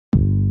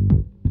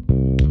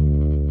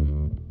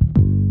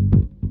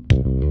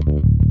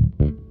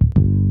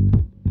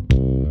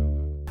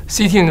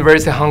City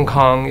University Hong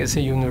Kong is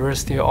a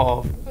university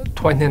of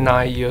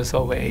 29 years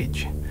of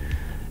age.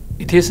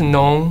 It is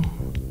known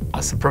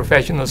as a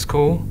professional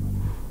school,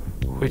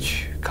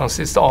 which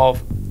consists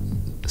of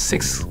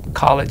 6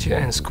 colleges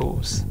and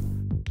schools.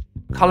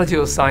 College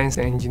of Science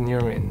and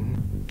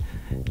Engineering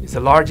is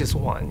the largest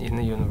one in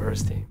the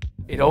university.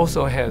 It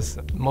also has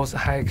most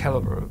high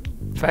caliber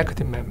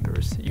faculty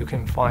members you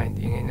can find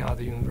in any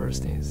other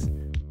universities.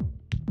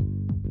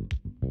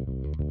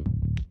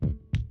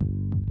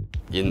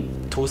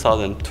 In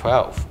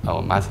 2012,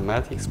 our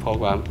mathematics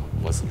program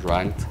was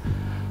ranked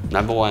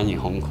 #1 in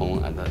Hong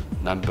Kong and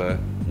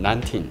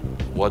 #19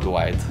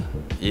 worldwide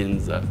in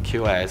the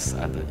QS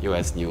and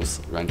US News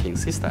ranking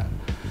system.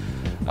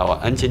 Our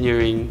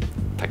engineering,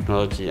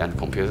 technology, and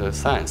computer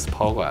science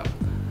program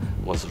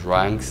was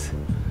ranked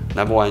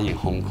 #1 in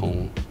Hong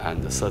Kong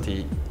and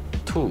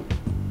 32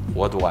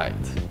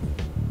 worldwide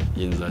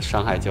in the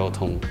Shanghai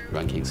Jiaotong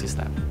ranking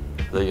system.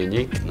 The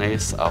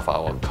uniqueness of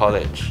our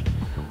college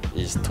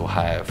is to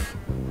have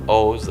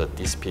all the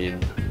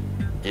disciplines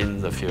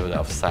in the field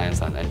of science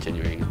and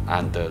engineering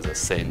under the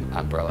same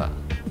umbrella.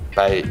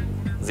 By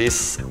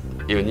this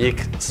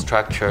unique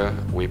structure,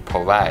 we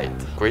provide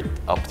great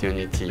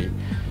opportunity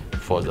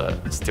for the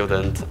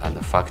student and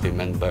the faculty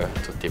member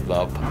to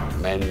develop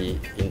many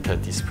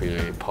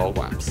interdisciplinary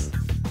programs.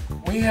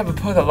 We have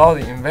put a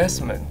lot of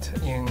investment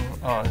in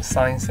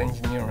science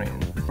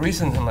engineering.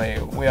 Recently,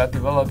 we are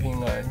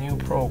developing a new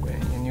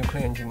program in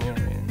nuclear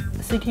engineering.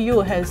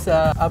 CityU has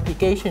an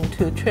obligation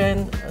to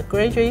train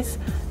graduates,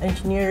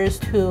 engineers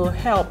to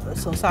help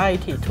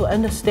society to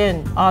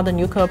understand all the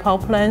nuclear power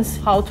plants,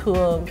 how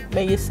to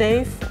make it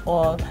safe,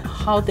 or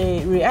how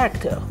they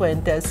react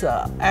when there's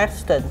an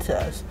accident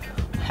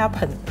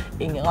happen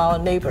in our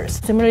neighbors.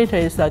 Simulator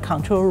is a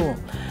control room,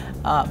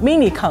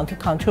 mini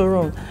control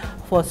room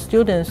for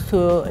students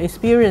to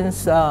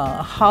experience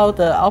how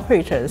the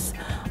operators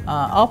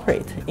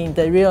operate in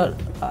the real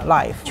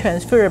life,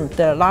 transfer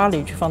the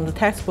knowledge from the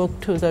textbook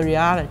to the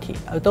reality.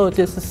 Although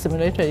this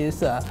simulator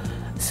is a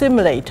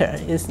simulator,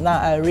 it's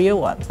not a real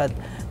one, but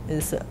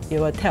it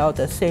will tell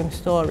the same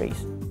stories.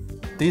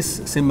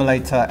 This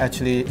simulator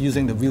actually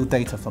using the view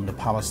data from the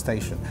power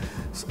station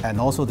and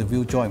also the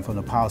view joint from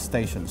the power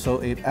station. So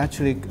it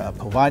actually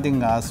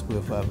providing us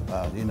with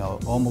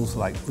almost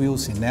like real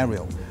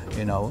scenario,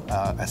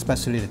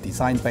 especially the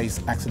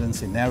design-based accident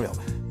scenario.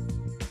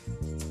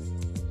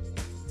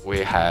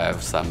 We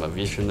have some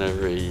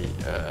visionary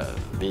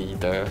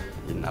leader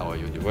in our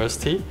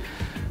university,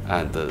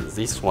 and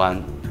this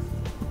one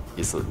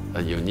is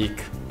a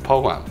unique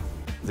program.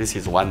 This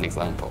is one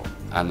example,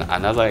 and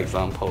another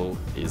example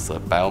is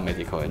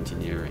biomedical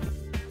engineering.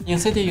 In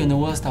City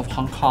University of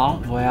Hong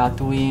Kong, we are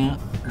doing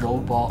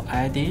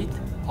robot-aided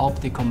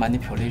optical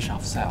manipulation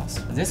of cells.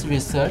 This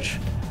research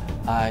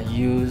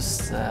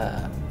uses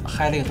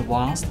highly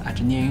advanced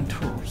engineering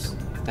tools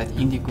that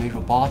integrate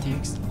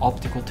robotics,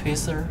 optical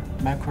twister,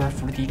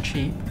 microfluidic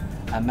chip,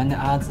 and many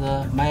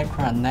other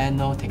micro and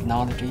nano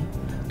technology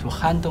to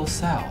handle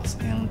cells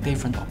in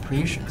different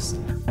operations.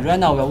 Right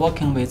now, we're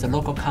working with a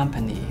local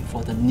company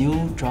for the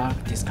new drug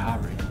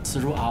discovery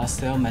through our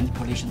cell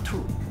manipulation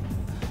tool.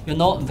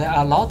 There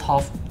are a lot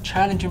of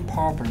challenging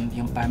problems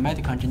in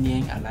biomedical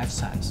engineering and life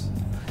science.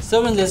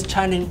 Solving this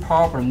challenging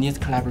problem needs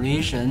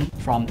collaboration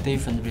from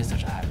different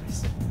research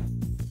areas.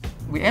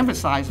 We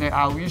emphasize that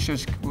our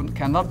research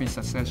cannot be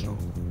successful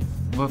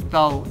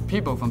without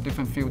people from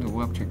different fields to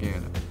work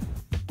together.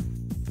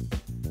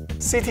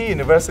 City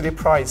University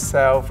prides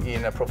itself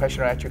in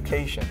professional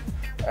education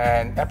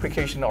and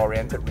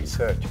application-oriented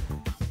research.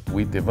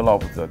 We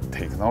develop the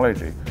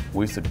technology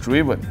which is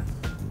driven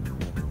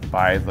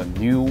by the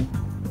new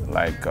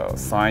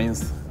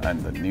science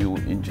and the new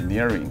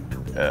engineering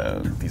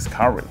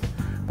discovery.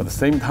 But at the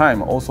same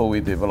time, also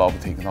we develop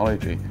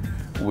technology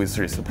which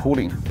is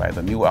supporting by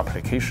the new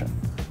application,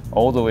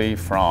 all the way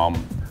from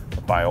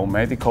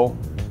biomedical,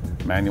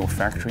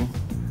 manufacturing,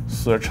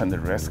 search and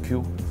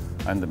rescue,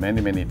 and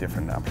many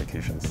different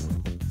applications.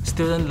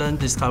 Students learn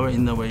discover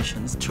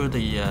innovations through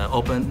the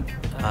open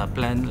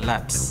plan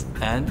labs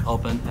and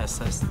open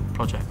access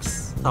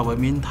projects. Our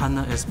Wind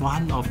Tunnel is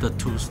one of the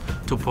tools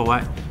to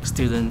provide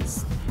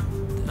students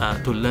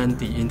to learn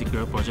the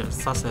integral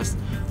projects, such as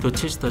to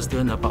teach the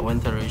students about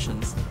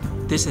ventilations.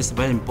 This is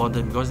very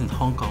important because in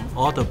Hong Kong,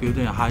 all the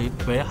buildings are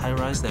very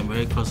high-rise and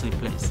very closely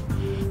placed.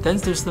 Then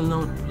students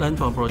learn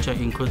from projects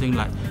including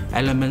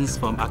elements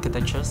from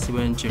architecture,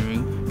 civil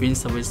engineering, wind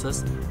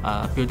services,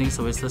 building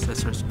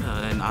services,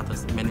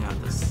 and many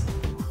others.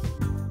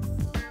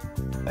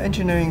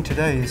 Engineering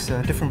today is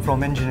different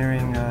from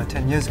engineering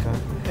 10 years ago.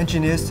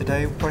 Engineers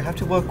today probably have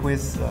to work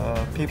with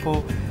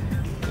people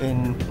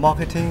in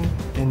marketing,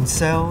 in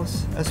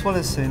sales, as well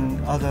as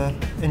in other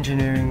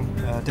engineering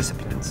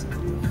disciplines.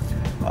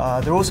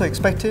 They're also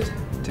expected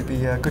to be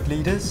good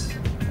leaders,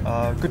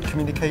 good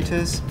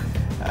communicators,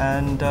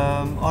 and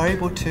are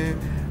able to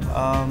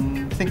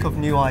think of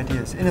new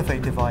ideas,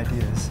 innovative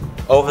ideas.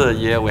 Over the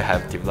year, we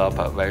have developed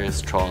a very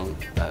strong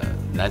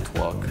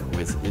network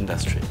with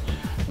industry.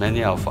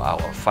 Many of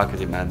our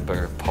faculty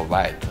members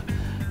provide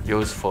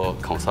useful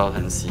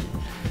consultancy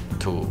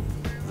to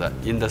the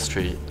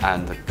industry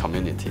and the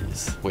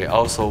communities. We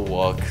also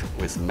work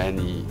with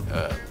many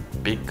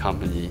big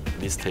companies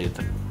listed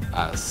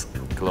as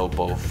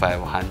Global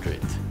 500,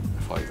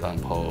 for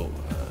example,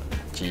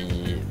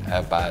 GE,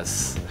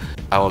 Airbus.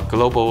 Our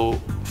global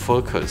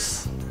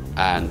focus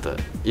and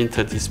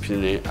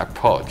interdisciplinary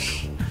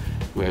approach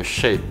will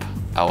shape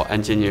our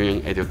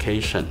engineering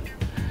education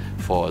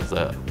for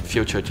the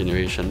future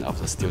generation of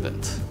the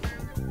students.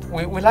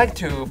 We like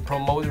to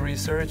promote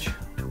research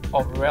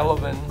of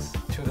relevance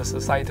to the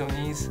societal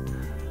needs.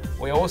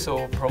 We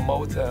also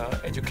promote the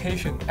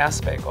education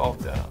aspect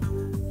of the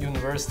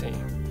university.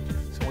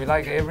 So we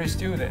like every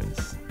student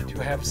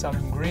to have some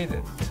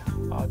ingredient,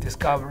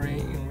 discovery,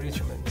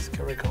 enrichment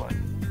curriculum,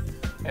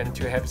 and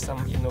to have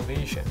some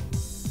innovation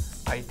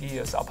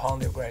ideas upon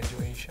their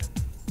graduation.